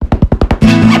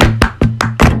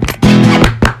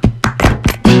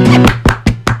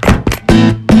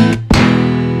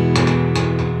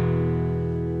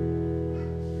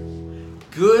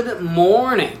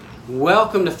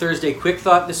welcome to Thursday Quick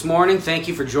Thought this morning. Thank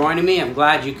you for joining me. I'm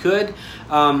glad you could.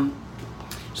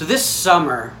 So this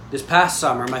past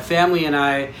summer, my family and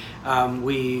I,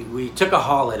 we took a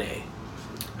holiday,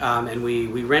 and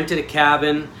we rented a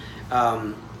cabin,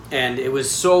 and it was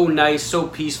so nice, so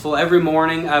peaceful. Every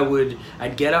morning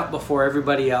I'd get up before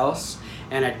everybody else,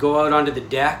 and I'd go out onto the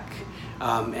deck,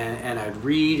 and I'd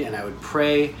read and I would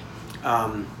pray,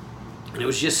 and it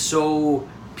was just so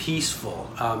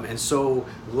peaceful and so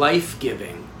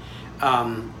life-giving.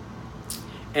 And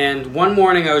one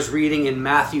morning I was reading in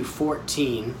Matthew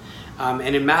 14,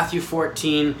 and in Matthew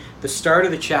 14, the start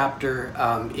of the chapter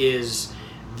is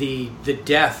the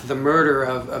death, the murder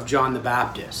of John the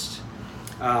Baptist.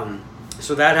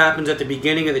 So that happens at the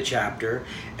beginning of the chapter,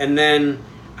 and then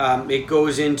it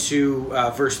goes into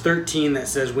verse 13 that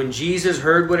says, when Jesus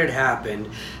heard what had happened,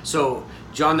 so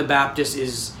John the Baptist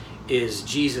is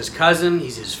Jesus' cousin,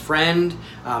 he's his friend,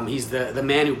 he's the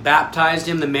man who baptized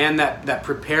him, the man that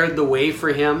prepared the way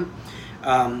for him.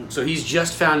 So he's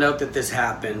just found out that this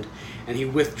happened, and he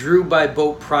withdrew by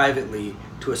boat privately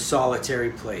to a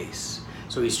solitary place.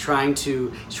 So he's trying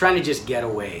to just get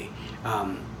away.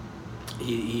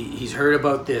 He's heard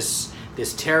about this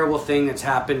terrible thing that's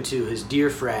happened to his dear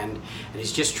friend, and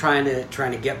he's just trying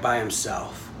to get by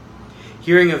himself.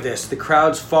 Hearing of this, the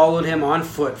crowds followed him on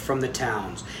foot from the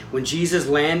towns. When Jesus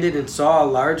landed and saw a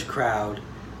large crowd,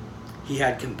 he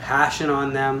had compassion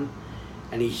on them,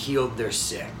 and he healed their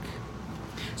sick.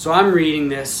 So I'm reading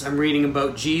this. I'm reading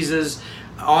about Jesus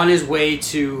on his way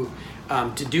to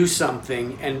do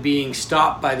something and being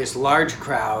stopped by this large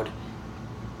crowd,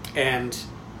 and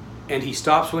he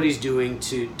stops what he's doing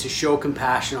to show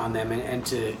compassion on them and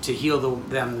to heal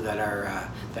them that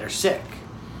are sick.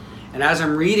 And as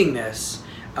I'm reading this,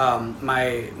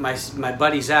 my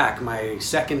buddy Zach, my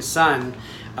second son,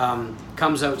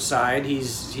 comes outside.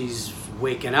 He's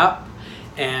waking up,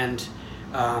 and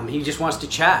he just wants to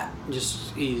chat.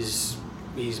 He's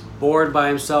bored by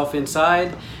himself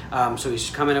inside, so he's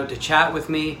coming out to chat with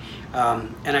me.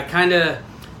 And I kind of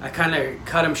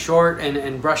cut him short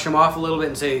and brush him off a little bit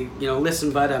and say,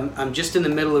 listen, bud, I'm just in the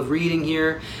middle of reading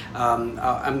here.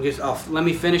 Let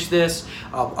me finish this.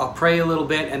 I'll pray a little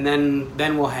bit, and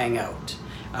then we'll hang out.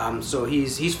 So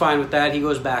he's fine with that. He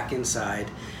goes back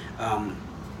inside,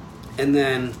 and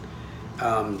then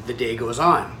the day goes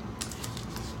on.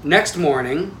 Next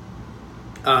morning,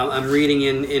 I'm reading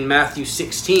in Matthew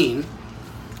 16,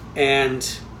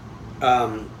 and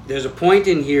there's a point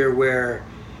in here where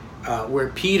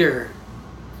Peter,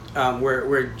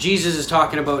 where Jesus is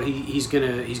talking about he's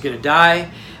gonna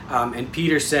die, and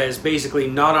Peter says basically,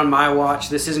 not on my watch,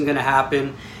 this isn't gonna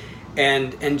happen,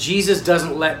 and Jesus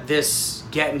doesn't let this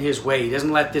get in his way. He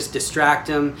doesn't let this distract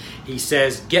him. He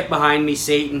says, get behind me,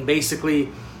 Satan. Basically,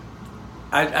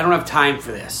 I don't have time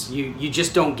for this. You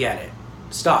just don't get it.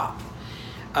 Stop.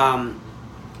 And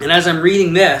as I'm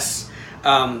reading this,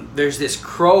 there's this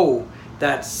crow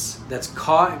that's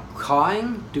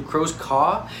cawing. Do crows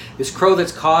caw? This crow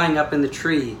that's cawing up in the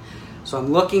tree. So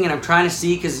I'm looking and I'm trying to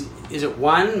see, because is it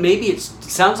one? Maybe it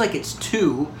sounds like it's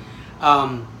two.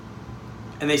 And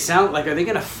they sound like, are they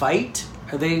going to fight?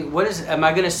 Am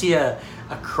I going to see a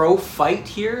crow fight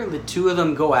here? The two of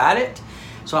them go at it?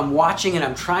 So I'm watching and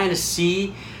I'm trying to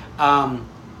see. And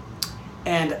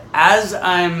as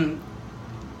I'm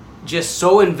just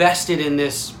so invested in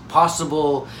this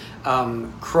possible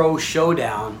crow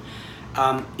showdown,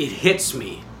 it hits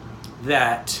me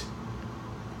that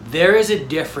there is a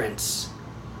difference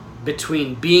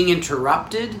between being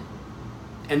interrupted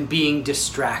and being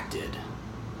distracted.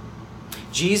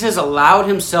 Jesus allowed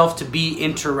himself to be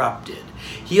interrupted.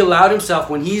 He allowed himself,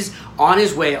 when he's on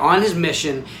his way, on his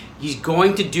mission, he's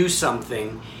going to do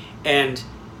something, and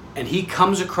he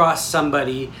comes across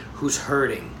somebody who's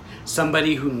hurting,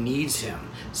 somebody who needs him,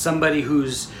 somebody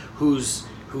who's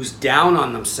down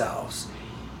on themselves.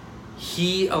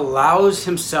 He allows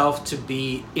himself to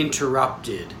be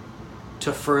interrupted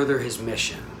to further his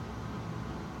mission.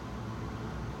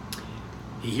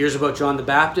 He hears about John the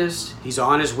Baptist. He's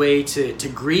on his way to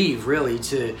grieve, really,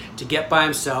 to get by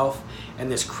himself.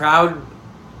 And this crowd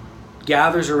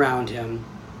gathers around him,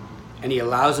 and he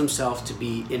allows himself to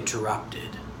be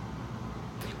interrupted.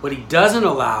 What he doesn't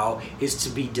allow is to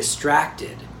be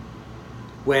distracted.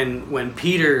 When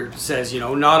Peter says,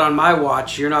 not on my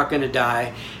watch, you're not going to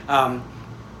die,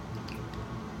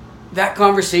 that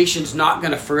conversation's not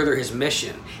going to further his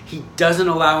mission. He doesn't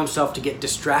allow himself to get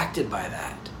distracted by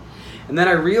that. And then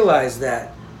I realized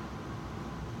that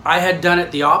I had done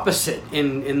it the opposite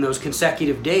in those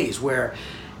consecutive days, where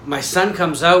my son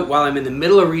comes out while I'm in the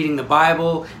middle of reading the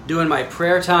Bible, doing my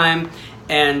prayer time,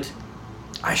 and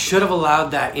I should have allowed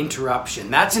that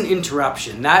interruption. That's an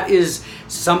interruption. That is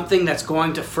something that's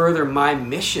going to further my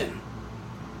mission.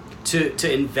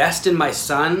 To invest in my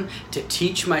son, to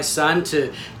teach my son,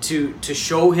 to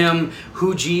show him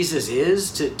who Jesus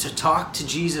is, to talk to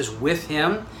Jesus with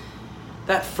him.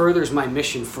 That furthers my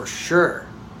mission for sure.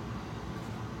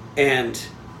 And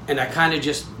I kind of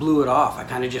just blew it off. I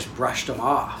kind of just brushed him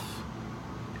off.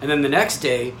 And then the next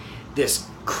day, this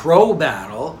crow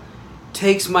battle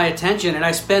takes my attention, and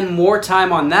I spend more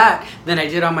time on that than I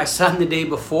did on my son the day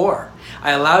before.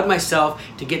 I allowed myself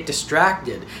to get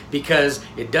distracted because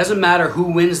it doesn't matter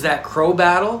who wins that crow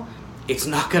battle, it's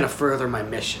not going to further my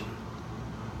mission.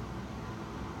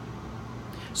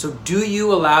 So do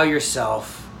you allow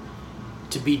yourself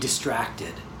to be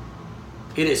distracted?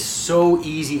 It is so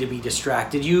easy to be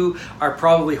distracted. You are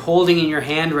probably holding in your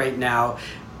hand right now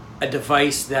a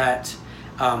device that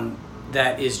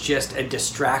is just a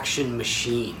distraction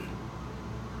machine.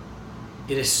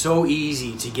 It is so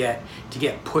easy to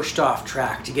get pushed off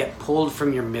track, to get pulled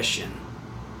from your mission.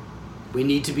 We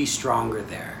need to be stronger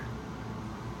there.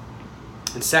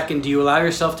 And second, do you allow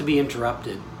yourself to be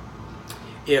interrupted?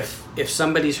 If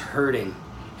somebody's hurting,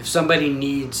 if somebody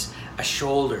needs a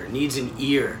shoulder, needs an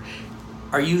ear,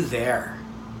 are you there?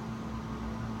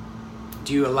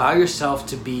 Do you allow yourself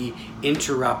to be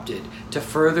interrupted, to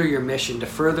further your mission, to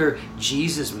further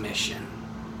Jesus' mission?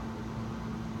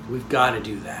 We've got to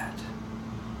do that.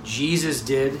 Jesus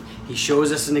did. He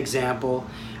shows us an example.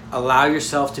 Allow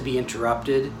yourself to be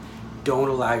interrupted. Don't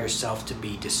allow yourself to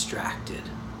be distracted.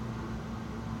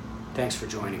 Thanks for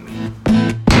joining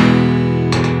me.